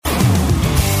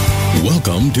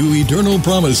Welcome to Eternal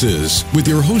Promises with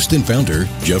your host and founder,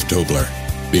 Jeff Tobler.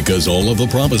 Because all of the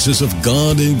promises of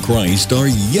God in Christ are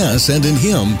yes, and in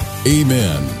Him,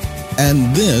 amen.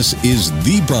 And this is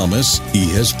the promise He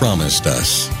has promised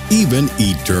us, even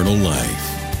eternal life.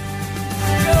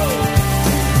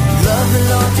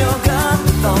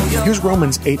 Here's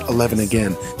Romans 8:11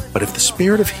 again. But if the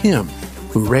Spirit of Him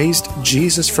who raised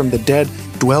Jesus from the dead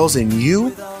dwells in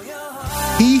you,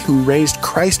 He who raised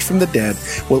Christ from the dead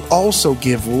will also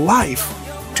give life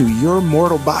to your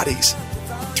mortal bodies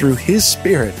through His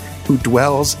Spirit who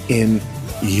dwells in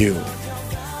you.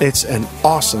 It's an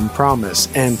awesome promise.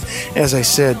 And as I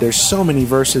said, there's so many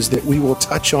verses that we will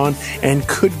touch on and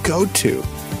could go to.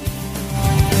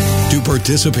 To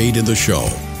participate in the show,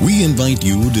 we invite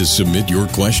you to submit your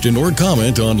question or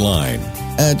comment online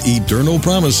at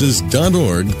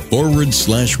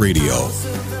eternalpromises.org/radio.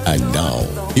 And now,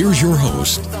 here's your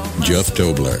host, Jeff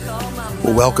Tobler.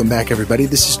 Well, welcome back, everybody.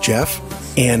 This is Jeff,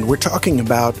 and we're talking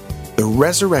about the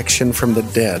resurrection from the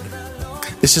dead.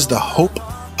 This is the hope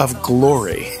of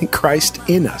glory, Christ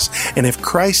in us. And if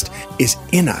Christ is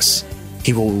in us,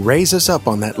 He will raise us up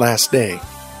on that last day.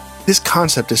 This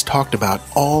concept is talked about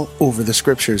all over the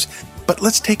Scriptures, but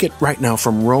let's take it right now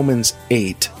from Romans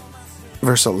 8,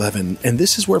 verse 11. And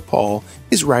this is where Paul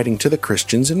is writing to the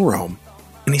Christians in Rome.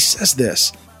 And he says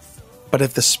this, "But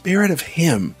if the Spirit of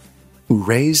Him who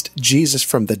raised Jesus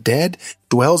from the dead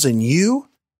dwells in you,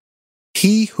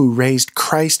 He who raised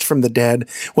Christ from the dead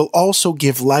will also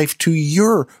give life to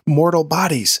your mortal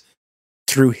bodies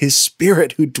through His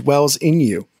Spirit who dwells in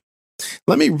you."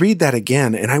 Let me read that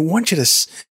again, and I want you to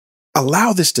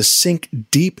allow this to sink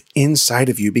deep inside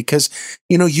of you because,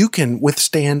 you can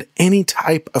withstand any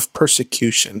type of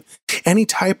persecution, any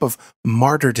type of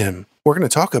martyrdom. We're going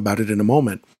to talk about it in a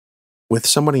moment with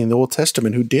somebody in the Old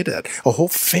Testament who did it, a whole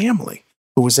family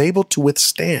who was able to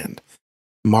withstand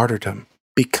martyrdom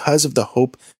because of the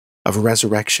hope of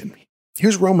resurrection.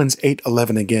 Here's Romans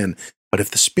 8:11 again. "But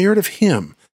if the Spirit of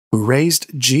Him who raised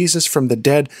Jesus from the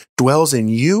dead dwells in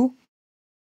you,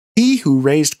 He who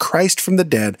raised Christ from the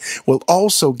dead will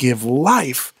also give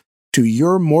life to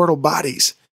your mortal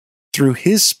bodies through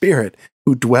His Spirit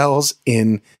who dwells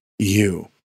in you."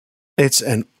 It's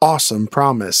an awesome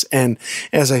promise. And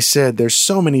as I said, there's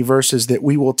so many verses that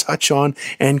we will touch on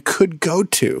and could go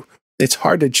to. It's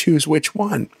hard to choose which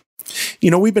one.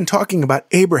 We've been talking about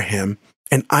Abraham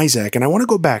and Isaac, and I want to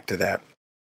go back to that.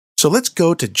 So let's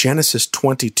go to Genesis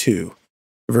 22,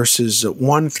 verses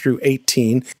 1 through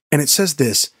 18, and it says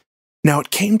this, "Now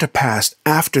it came to pass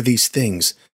after these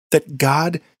things that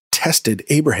God tested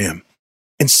Abraham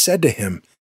and said to him,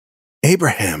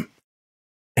 'Abraham.'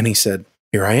 And he said,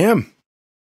 'Here I am.'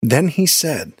 Then he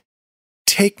said,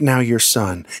 'Take now your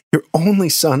son, your only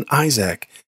son Isaac,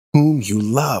 whom you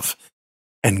love,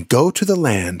 and go to the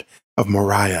land of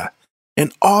Moriah,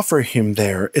 and offer him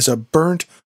there as a burnt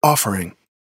offering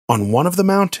on one of the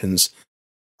mountains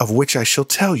of which I shall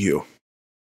tell you.'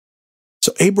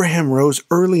 So Abraham rose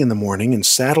early in the morning and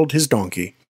saddled his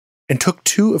donkey, and took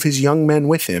 2 of his young men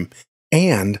with him,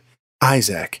 and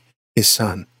Isaac his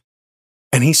son.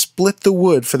 And he split the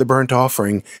wood for the burnt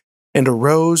offering, and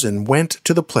arose and went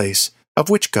to the place of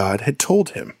which God had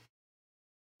told him.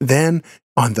 Then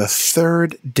on the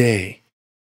 3rd day,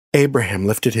 Abraham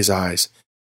lifted his eyes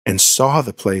and saw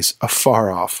the place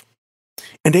afar off.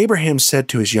 And Abraham said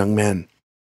to his young men,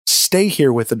 'Stay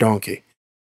here with the donkey.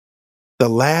 The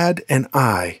lad and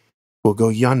I will go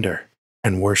yonder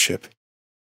and worship,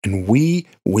 and we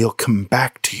will come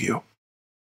back to you.'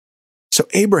 So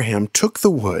Abraham took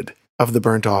the wood of the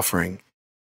burnt offering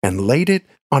and laid it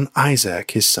on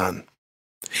Isaac his son.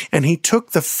 And he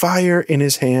took the fire in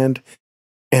his hand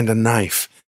and a knife,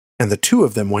 and the 2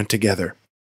 of them went together.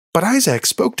 But Isaac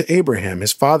spoke to Abraham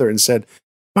his father and said,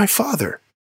 'My father.'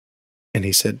 And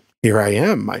he said, 'Here I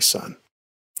am, my son.'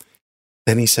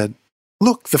 Then he said,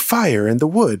 'Look, the fire and the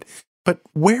wood, but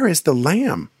where is the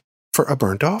lamb for a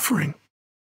burnt offering?'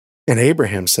 And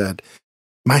Abraham said,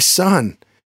 'My son,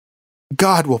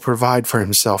 God will provide for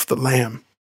Himself the lamb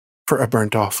for a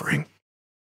burnt offering.'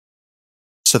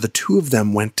 So the 2 of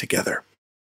them went together.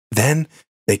 Then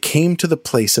they came to the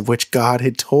place of which God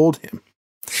had told him.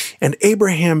 And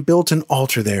Abraham built an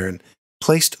altar there and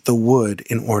placed the wood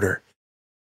in order.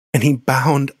 And he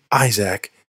bound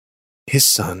Isaac, his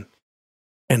son,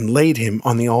 and laid him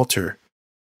on the altar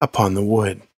upon the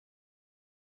wood.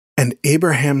 And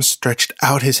Abraham stretched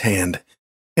out his hand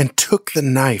and took the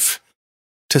knife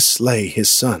to slay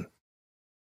his son.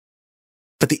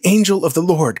 But the angel of the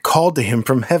Lord called to him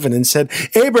from heaven and said,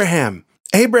 'Abraham,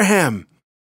 Abraham!'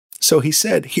 So he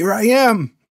said, 'Here I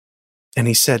am.' And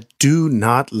he said, 'Do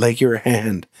not lay your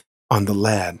hand on the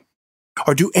lad,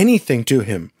 or do anything to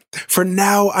him. For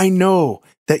now I know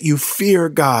that you fear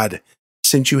God,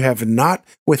 since you have not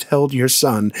withheld your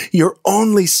son, your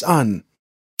only son,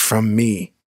 from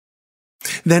me."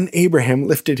 Then Abraham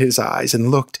lifted his eyes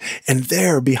and looked, and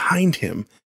there behind him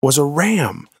was a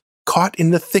ram caught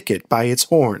in the thicket by its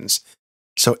horns.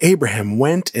 So Abraham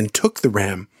went and took the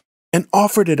ram and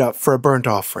offered it up for a burnt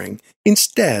offering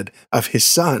instead of his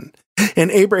son.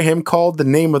 And Abraham called the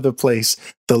name of the place,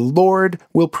 "The Lord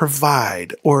will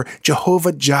provide," or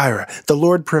Jehovah Jireh, the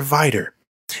Lord provider.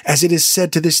 As it is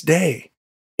said to this day,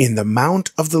 "In the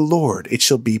mount of the Lord it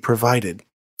shall be provided."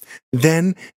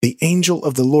 Then the angel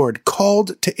of the Lord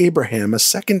called to Abraham a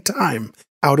second time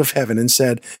out of heaven and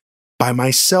said, "By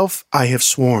myself I have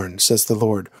sworn, says the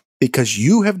Lord, because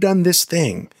you have done this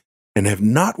thing and have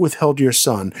not withheld your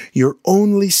son, your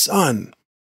only son.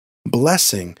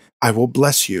 Blessing, I will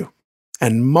bless you,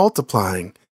 and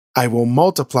multiplying, I will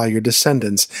multiply your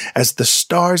descendants as the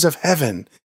stars of heaven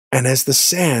and as the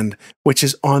sand which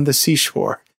is on the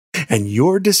seashore. And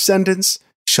your descendants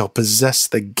shall possess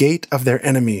the gate of their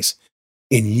enemies.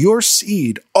 In your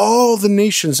seed all the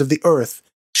nations of the earth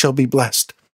shall be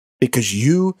blessed, because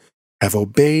you have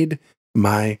obeyed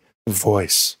my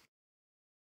voice."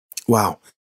 Wow,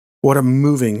 what a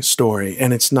moving story.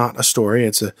 And it's not a story,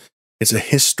 it's a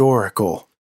historical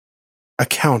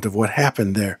account of what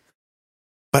happened there.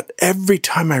 But every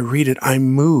time I read it, I'm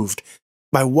moved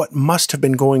by what must have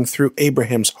been going through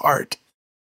Abraham's heart.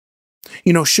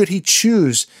 You know, should he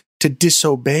choose to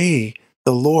disobey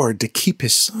the Lord to keep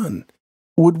his son,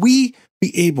 would we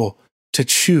be able to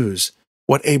choose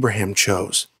what Abraham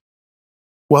chose?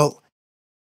 Well,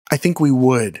 I think we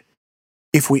would,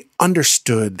 if we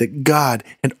understood that God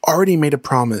had already made a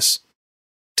promise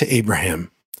to Abraham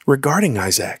regarding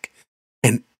Isaac,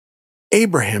 and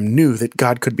Abraham knew that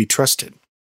God could be trusted.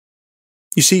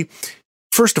 You see,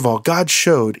 first of all, God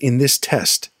showed in this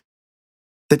test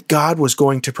that God was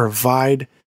going to provide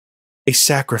a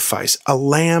sacrifice, a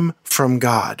lamb from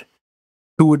God,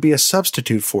 who would be a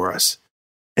substitute for us.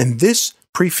 And this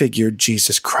prefigured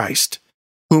Jesus Christ,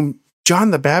 whom John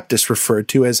the Baptist referred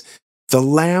to as the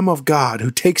Lamb of God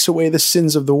who takes away the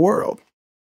sins of the world.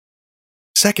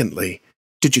 Secondly,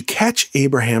 did you catch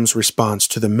Abraham's response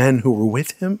to the men who were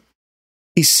with him?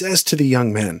 He says to the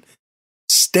young men,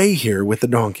 "Stay here with the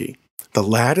donkey. The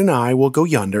lad and I will go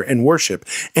yonder and worship,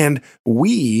 and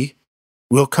we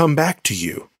will come back to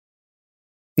you."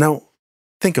 Now,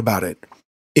 think about it.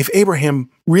 If Abraham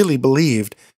really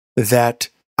believed that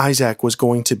Isaac was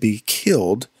going to be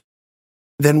killed,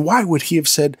 then why would he have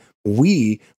said,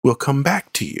 "We will come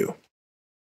back to you"?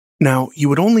 Now, you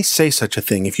would only say such a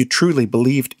thing if you truly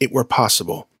believed it were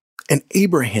possible. And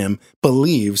Abraham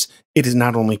believes it is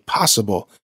not only possible,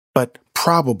 but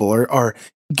probable or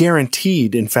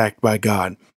guaranteed, in fact, by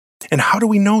God. And how do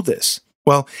we know this?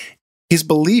 Well, his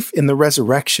belief in the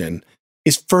resurrection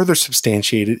is further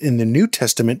substantiated in the New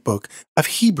Testament book of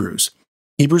Hebrews.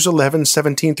 Hebrews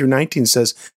 11:17-19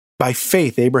 says, "By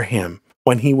faith Abraham,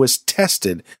 when he was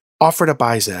tested, offered up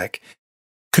Isaac,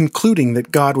 concluding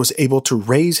that God was able to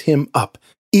raise him up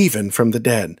even from the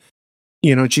dead."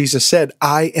 You know, Jesus said,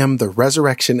 "I am the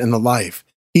resurrection and the life.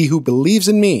 He who believes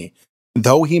in me,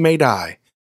 though he may die,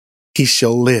 he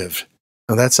shall live."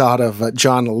 Now that's out of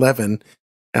John 11,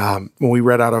 when we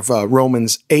read out of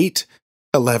Romans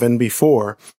 8:11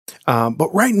 before.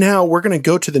 But right now, we're going to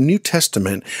go to the New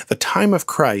Testament, the time of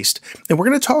Christ, and we're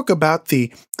going to talk about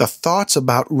the thoughts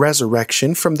about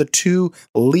resurrection from the two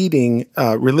leading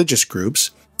religious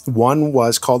groups. One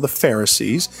was called the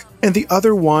Pharisees, and the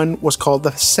other one was called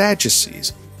the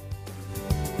Sadducees.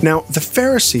 Now, the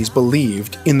Pharisees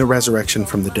believed in the resurrection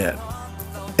from the dead,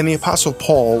 and the Apostle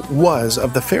Paul was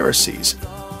of the Pharisees.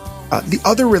 The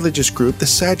other religious group, the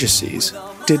Sadducees,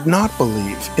 did not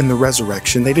believe in the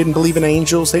resurrection. They didn't believe in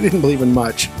angels. They didn't believe in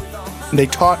much. They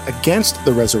taught against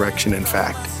the resurrection, in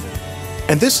fact.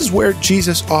 And this is where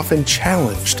Jesus often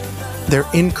challenged their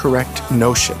incorrect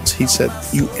notions. He said,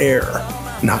 "You err,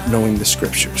 not knowing the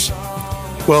Scriptures."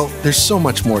 Well, there's so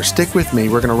much more. Stick with me.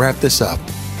 We're going to wrap this up.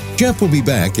 Jeff will be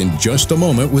back in just a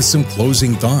moment with some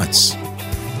closing thoughts.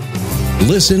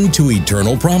 Listen to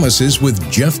Eternal Promises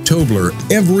with Jeff Tobler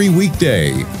every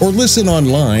weekday, or listen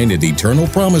online at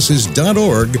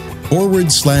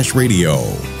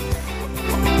eternalpromises.org/radio.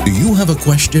 Do you have a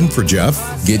question for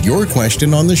Jeff? Get your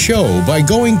question on the show by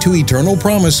going to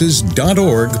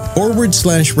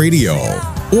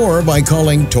eternalpromises.org/radio, or by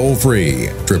calling toll-free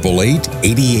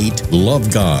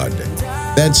 888-88-LOVE-GOD.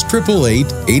 That's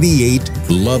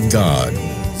 888-88-LOVE-GOD.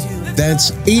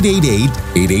 That's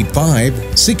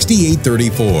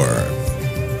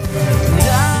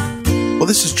 888-885-6834. Well,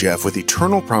 this is Jeff with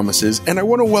Eternal Promises, and I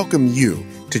want to welcome you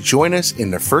to join us in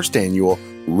the first annual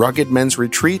Rugged Men's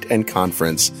Retreat and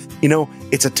Conference. You know,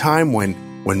 it's a time when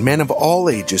men of all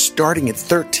ages, starting at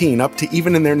 13 up to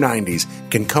even in their 90s,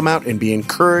 can come out and be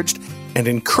encouraged and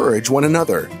encourage one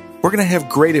another. We're going to have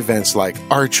great events like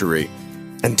archery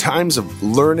and times of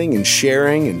learning and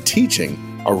sharing and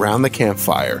teaching around the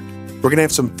campfire. We're going to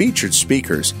have some featured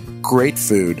speakers, great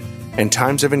food, and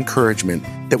times of encouragement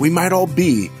that we might all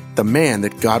be the man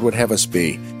that God would have us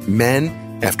be,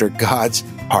 men after God's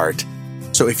heart.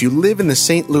 So if you live in the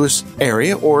St. Louis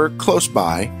area or close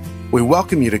by, we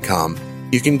welcome you to come.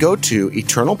 You can go to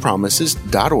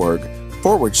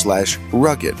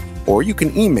eternalpromises.org/rugged, or you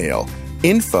can email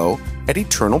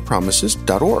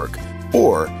info@eternalpromises.org,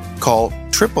 or call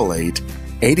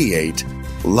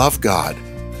 888-88-LOVE-GOD.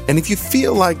 And if you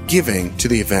feel like giving to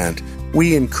the event,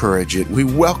 we encourage it. We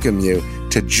welcome you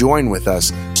to join with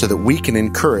us so that we can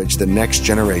encourage the next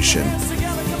generation.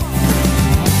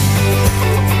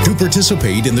 To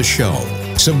participate in the show,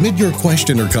 submit your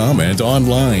question or comment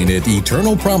online at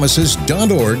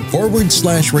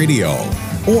eternalpromises.org/radio,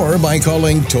 or by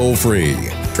calling toll-free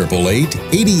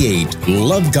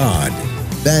 888-88-LOVE-GOD.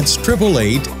 That's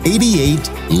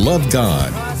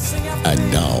 888-88-LOVE-GOD.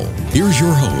 And now, here's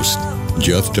your host,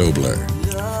 Jeff Tobler.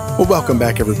 Well, welcome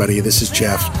back, everybody. This is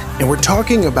Jeff, and we're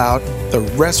talking about the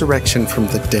resurrection from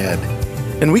the dead.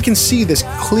 And we can see this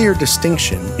clear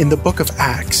distinction in the book of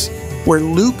Acts, where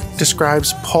Luke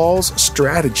describes Paul's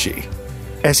strategy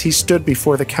as he stood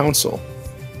before the council.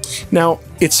 Now,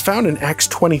 it's found in Acts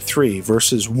 23,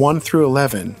 verses 1 through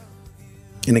 11,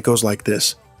 and it goes like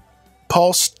this.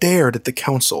 Paul stared at the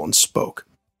council and spoke.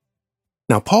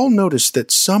 Now, Paul noticed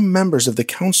that some members of the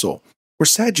council were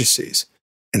Sadducees,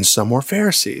 and some were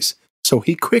Pharisees. So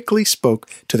he quickly spoke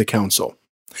to the council.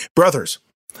 Brothers,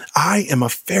 I am a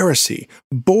Pharisee,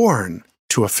 born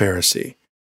to a Pharisee.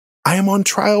 I am on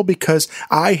trial because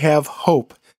I have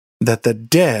hope that the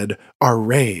dead are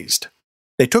raised.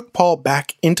 They took Paul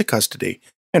back into custody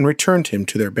and returned him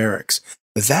to their barracks.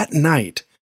 That night,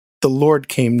 the Lord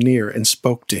came near and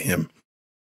spoke to him.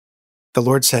 The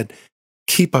Lord said,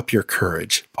 "Keep up your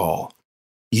courage, Paul.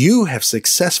 You have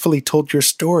successfully told your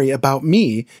story about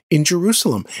me in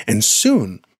Jerusalem, and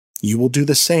soon you will do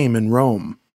the same in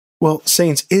Rome." Well,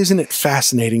 saints, isn't it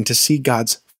fascinating to see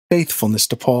God's faithfulness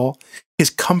to Paul, his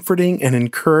comforting and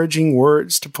encouraging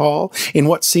words to Paul in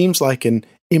what seems like an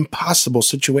impossible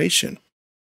situation?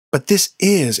 But this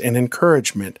is an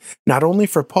encouragement not only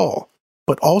for Paul,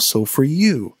 but also for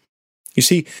you. You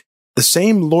see, the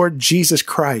same Lord Jesus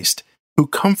Christ who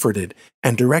comforted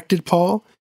and directed Paul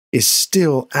is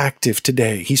still active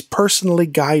today. He's personally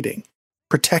guiding,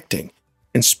 protecting,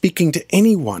 and speaking to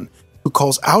anyone who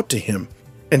calls out to him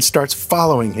and starts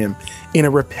following him in a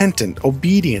repentant,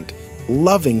 obedient,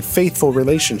 loving, faithful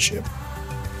relationship.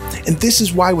 And this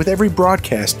is why with every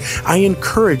broadcast, I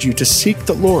encourage you to seek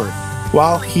the Lord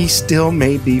while he still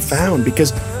may be found,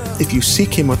 because if you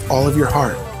seek him with all of your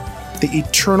heart, the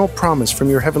eternal promise from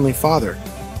your Heavenly Father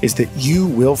is that you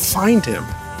will find him.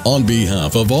 On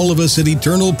behalf of all of us at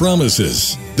Eternal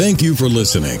Promises, thank you for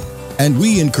listening. And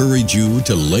we encourage you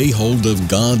to lay hold of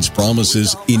God's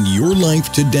promises in your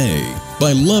life today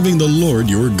by loving the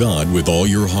Lord your God with all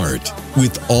your heart,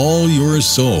 with all your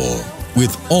soul,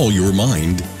 with all your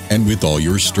mind, and with all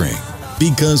your strength.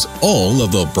 Because all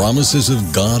of the promises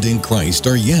of God in Christ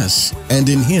are yes, and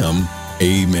in him,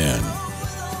 amen.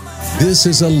 This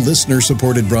is a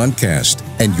listener-supported broadcast,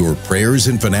 and your prayers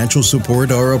and financial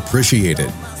support are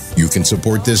appreciated. You can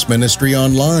support this ministry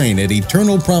online at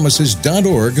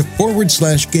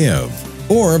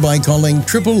eternalpromises.org/give, or by calling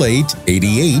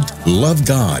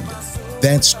 888-88-LOVE-GOD.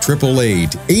 That's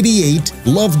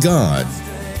 888-88-LOVE-GOD.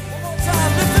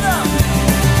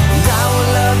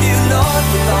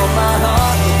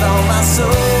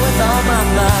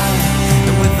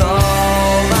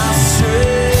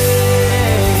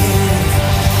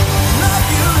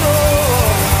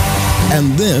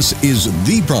 And this is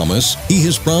the promise he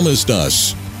has promised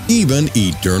us, even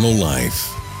eternal life.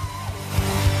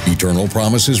 Eternal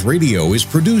Promises Radio is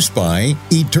produced by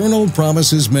Eternal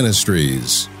Promises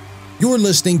Ministries. You're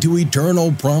listening to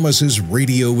Eternal Promises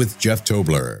Radio with Jeff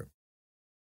Tobler.